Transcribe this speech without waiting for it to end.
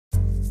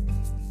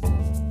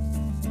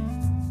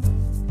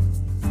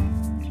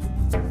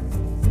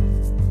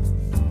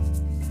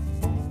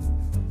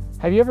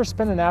Have you ever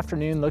spent an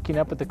afternoon looking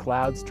up at the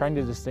clouds trying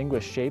to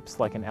distinguish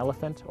shapes like an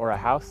elephant or a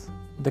house?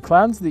 The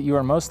clouds that you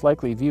are most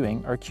likely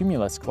viewing are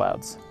cumulus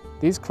clouds.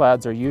 These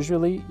clouds are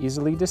usually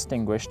easily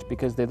distinguished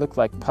because they look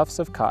like puffs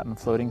of cotton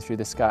floating through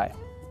the sky.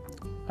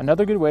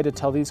 Another good way to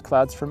tell these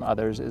clouds from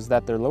others is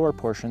that their lower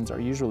portions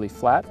are usually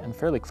flat and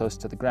fairly close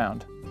to the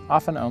ground,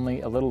 often only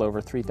a little over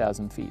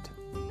 3,000 feet.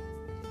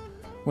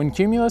 When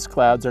cumulus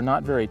clouds are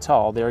not very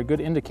tall, they are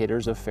good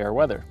indicators of fair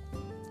weather.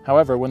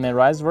 However, when they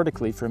rise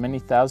vertically for many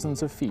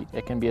thousands of feet,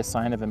 it can be a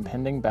sign of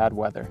impending bad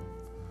weather.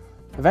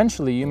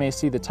 Eventually, you may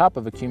see the top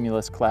of a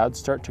cumulus cloud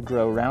start to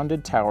grow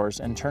rounded towers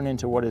and turn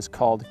into what is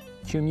called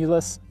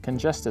cumulus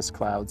congestus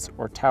clouds,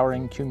 or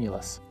towering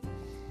cumulus.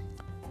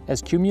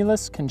 As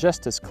cumulus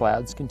congestus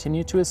clouds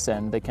continue to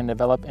ascend, they can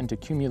develop into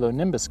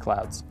cumulonimbus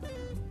clouds,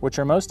 which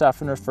are most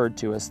often referred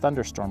to as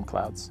thunderstorm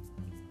clouds.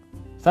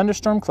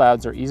 Thunderstorm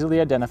clouds are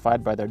easily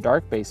identified by their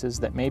dark bases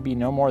that may be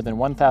no more than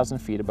 1,000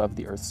 feet above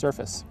the Earth's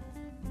surface.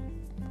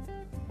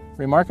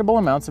 Remarkable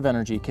amounts of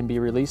energy can be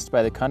released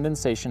by the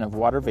condensation of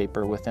water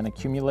vapor within a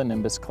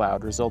cumulonimbus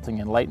cloud, resulting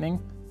in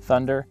lightning,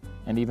 thunder,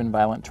 and even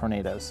violent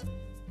tornadoes.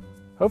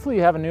 Hopefully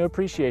you have a new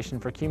appreciation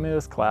for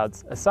cumulus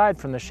clouds, aside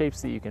from the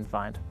shapes that you can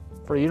find.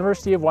 For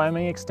University of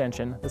Wyoming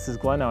Extension, this is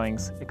Glenn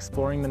Owings,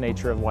 exploring the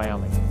nature of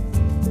Wyoming.